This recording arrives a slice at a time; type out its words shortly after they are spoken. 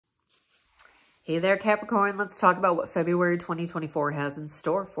Hey there, Capricorn. Let's talk about what February 2024 has in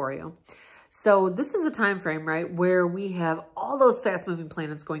store for you. So this is a time frame, right, where we have all those fast-moving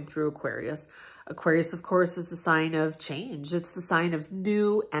planets going through Aquarius. Aquarius, of course, is the sign of change. It's the sign of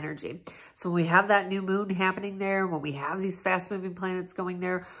new energy. So when we have that new moon happening there, when we have these fast-moving planets going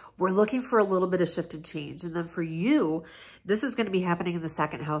there, we're looking for a little bit of shifted change. And then for you, this is going to be happening in the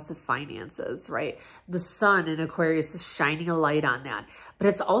second house of finances, right? The sun in Aquarius is shining a light on that. But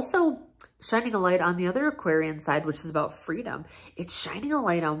it's also shining a light on the other Aquarian side, which is about freedom. It's shining a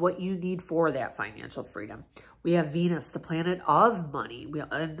light on what you need for that financial freedom. We have Venus, the planet of money,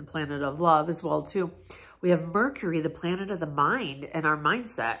 and the planet of love as well, too. We have Mercury, the planet of the mind and our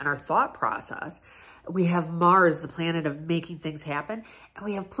mindset and our thought process. We have Mars, the planet of making things happen. And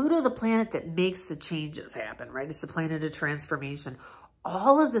we have Pluto, the planet that makes the changes happen, right? It's the planet of transformation.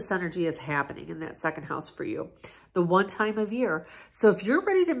 All of this energy is happening in that second house for you, the one time of year. So if you're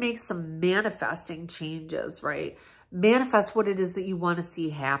ready to make some manifesting changes, right? Manifest what it is that you want to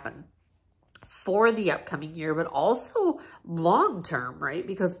see happen for the upcoming year, but also long term, right?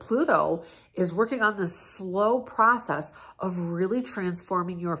 Because Pluto is working on this slow process of really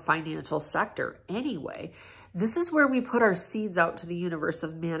transforming your financial sector anyway. This is where we put our seeds out to the universe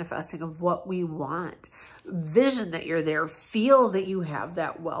of manifesting of what we want. Vision that you're there. Feel that you have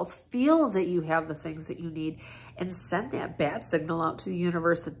that wealth. Feel that you have the things that you need. And send that bad signal out to the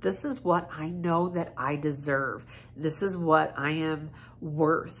universe that this is what I know that I deserve. This is what I am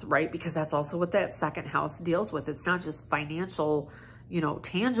worth, right? Because that's also what that second house deals with. It's not just financial,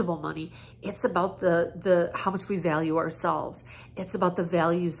 tangible money. It's about the how much we value ourselves. It's about the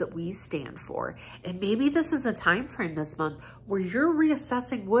values that we stand for. And maybe this is a time frame this month where you're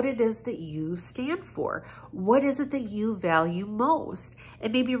reassessing what it is that you stand for. What is it that you value most?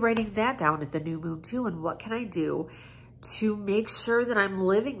 And maybe writing that down at the new moon too. And what can I do to make sure that I'm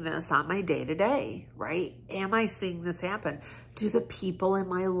living this on my day-to-day, right? Am I seeing this happen? Do the people in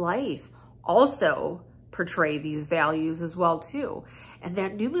my life also portray these values as well too? And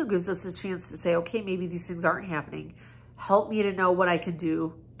that new moon gives us a chance to say, okay, maybe these things aren't happening. Help me to know what I can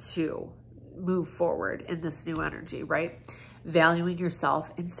do to move forward in this new energy, right? Valuing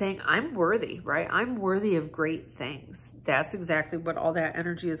yourself and saying, I'm worthy, right? I'm worthy of great things. That's exactly what all that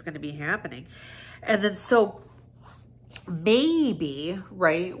energy is going to be happening. And then so maybe,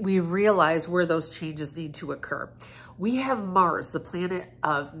 right, we realize where those changes need to occur. We have Mars, the planet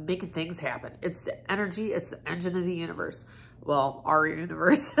of making things happen. It's the energy, it's the engine of the universe. Well, our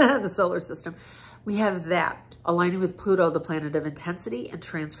universe, the solar system. We have that aligning with Pluto, the planet of intensity and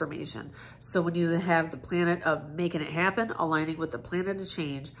transformation. So when you have the planet of making it happen, aligning with the planet of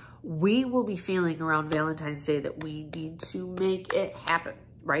change, we will be feeling around Valentine's Day that we need to make it happen,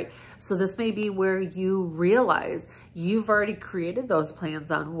 right? So this may be where you realize you've already created those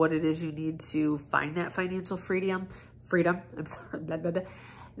plans on what it is you need to find that financial freedom. I'm sorry, blah, blah, blah.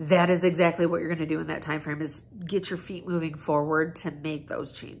 That is exactly what you're going to do in that time frame, is get your feet moving forward to make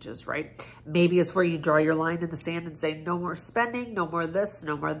those changes, right? Maybe it's where you draw your line in the sand and say, no more spending, no more this,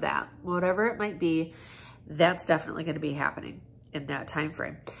 no more that, whatever it might be. That's definitely going to be happening in that time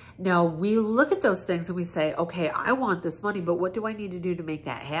frame. Now, we look at those things and we say, okay, I want this money, but what do I need to do to make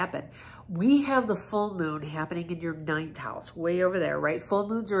that happen? We have the full moon happening in your 9th house, way over there, right? Full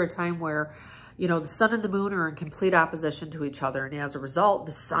moons are a time where the sun and the moon are in complete opposition to each other. And as a result,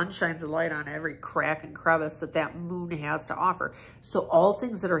 the sun shines a light on every crack and crevice that moon has to offer. So all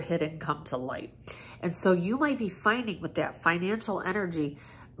things that are hidden come to light. And so you might be finding with that financial energy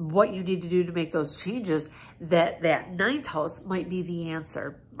what you need to do to make those changes, that 9th house might be the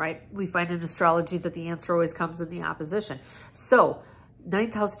answer, right? We find in astrology that the answer always comes in the opposition. So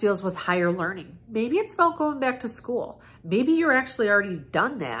 9th house deals with higher learning. Maybe it's about going back to school. Maybe you're actually already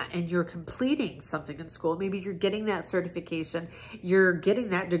done that and you're completing something in school. Maybe you're getting that certification, you're getting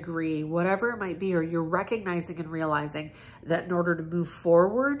that degree, whatever it might be, or you're recognizing and realizing that in order to move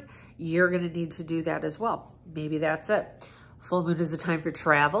forward, you're going to need to do that as well. Maybe that's it. Full moon is a time for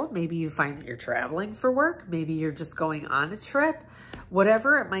travel. Maybe you find that you're traveling for work. Maybe you're just going on a trip,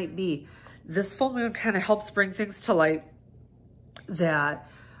 whatever it might be. This full moon kind of helps bring things to light that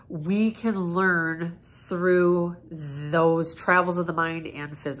we can learn through those travels of the mind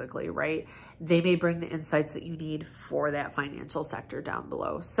and physically, right? They may bring the insights that you need for that financial sector down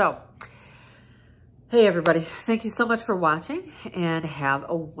below. So, hey everybody, thank you so much for watching and have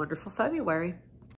a wonderful February.